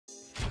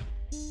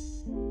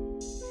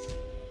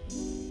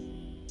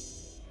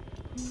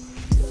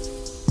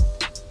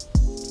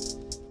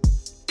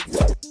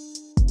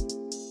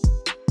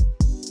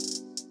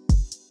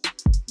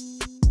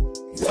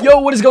Yo,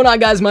 what is going on,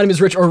 guys? My name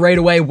is Rich, or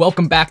RaidAway.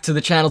 Welcome back to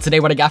the channel. Today,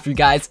 what I got for you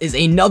guys is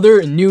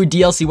another new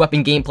DLC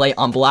weapon gameplay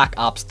on Black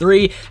Ops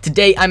 3.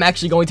 Today, I'm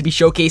actually going to be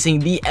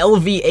showcasing the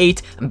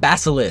LV8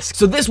 BASILISK.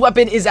 So this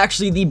weapon is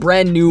actually the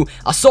brand new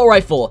assault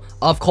rifle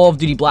of Call of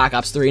Duty Black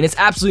Ops 3, and it's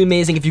absolutely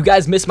amazing. If you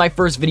guys missed my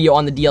first video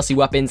on the DLC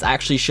weapons, I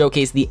actually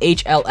showcased the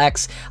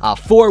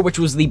HLX4, which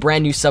was the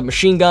brand new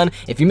submachine gun.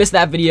 If you missed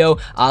that video,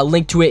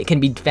 link to it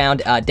can be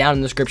found down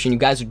in the description. You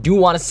guys do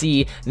want to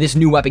see this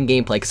new weapon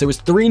gameplay, because there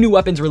was 3 new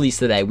weapons released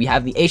today. We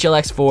have the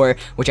HLX4,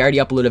 which I already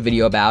uploaded a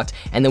video about,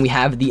 and then we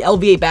have the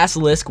LV8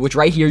 BASILISK, which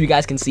right here you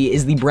guys can see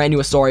is the brand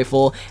new assault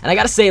rifle, and I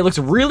gotta say, it looks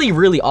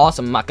really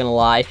awesome. I'm not gonna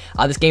lie.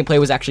 This gameplay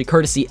was actually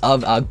courtesy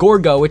of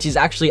Gorgo, which is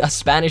actually a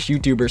Spanish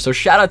YouTuber, so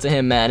shout out to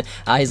him, man.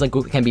 His link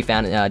can be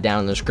found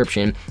down in the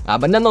description,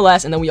 but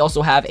nonetheless. And then we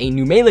also have a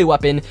new melee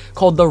weapon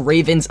called the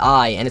Raven's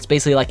Eye, and it's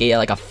basically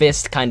like a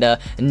fist kind of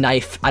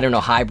knife, I don't know,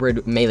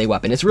 hybrid melee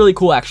weapon. It's really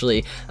cool,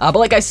 actually. But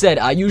like I said,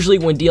 usually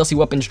when DLC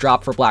weapons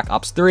drop for Black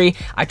Ops 3,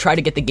 I try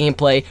to get the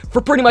gameplay for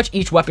pretty much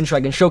each weapon so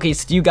I can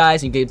showcase it to you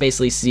guys, and you can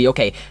basically see,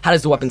 okay, how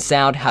does the weapon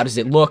sound, how does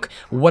it look,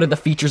 what are the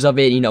features of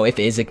it, you know,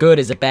 is it good,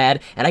 is it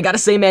bad. And I gotta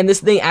say, man,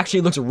 this thing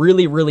actually looks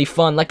really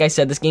fun. Like I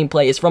said, this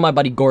gameplay is from my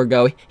buddy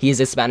Gorgo. He is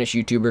a Spanish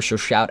YouTuber, so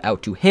shout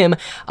out to him.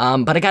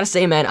 But I gotta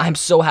say, man, I'm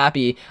so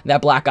happy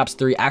that Black Ops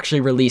 3 actually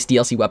released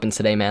DLC weapons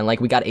today, man.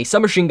 Like, we got a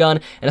submachine gun,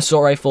 an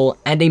assault rifle,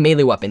 and a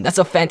melee weapon. That's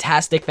a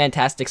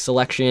fantastic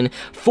selection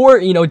for,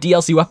 you know,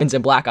 DLC weapons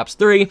in Black Ops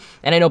 3.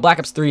 And I know Black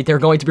Ops 3, they're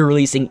going to be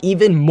releasing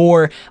even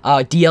more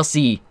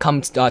DLC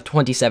come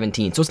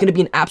 2017. So it's going to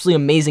be an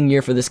absolutely amazing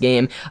year for this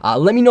game.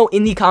 Let me know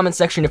in the comment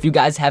section if you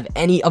guys have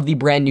any of the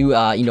brand new,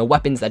 you know,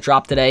 weapons that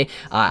dropped today.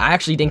 I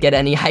actually didn't get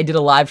any. I did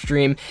a live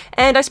stream,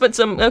 and I spent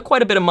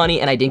quite a bit of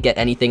money, and I didn't get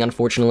anything,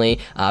 unfortunately.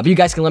 But you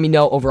guys can let me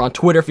know over on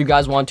Twitter if you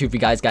guys want to, if you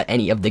guys got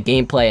any of the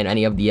gameplay and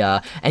any of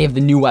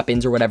the new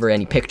weapons or whatever,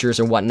 any pictures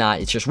or whatnot.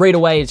 It's just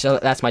RaidAway. So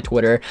that's my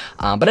Twitter.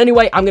 But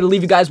anyway, I'm going to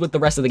leave you guys with the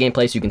rest of the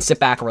gameplay so you can sit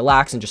back,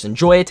 relax, and just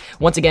enjoy it.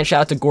 Once again,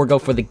 shout out to Gorgo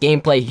for the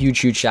gameplay.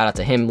 Huge shout out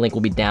to him. Link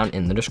will be down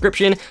in the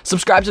description.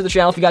 Subscribe to the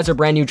channel if you guys are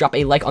brand new. Drop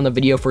a like on the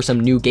video for some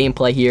new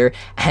gameplay here.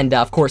 And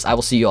of course, I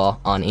will see you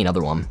all on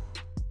another one.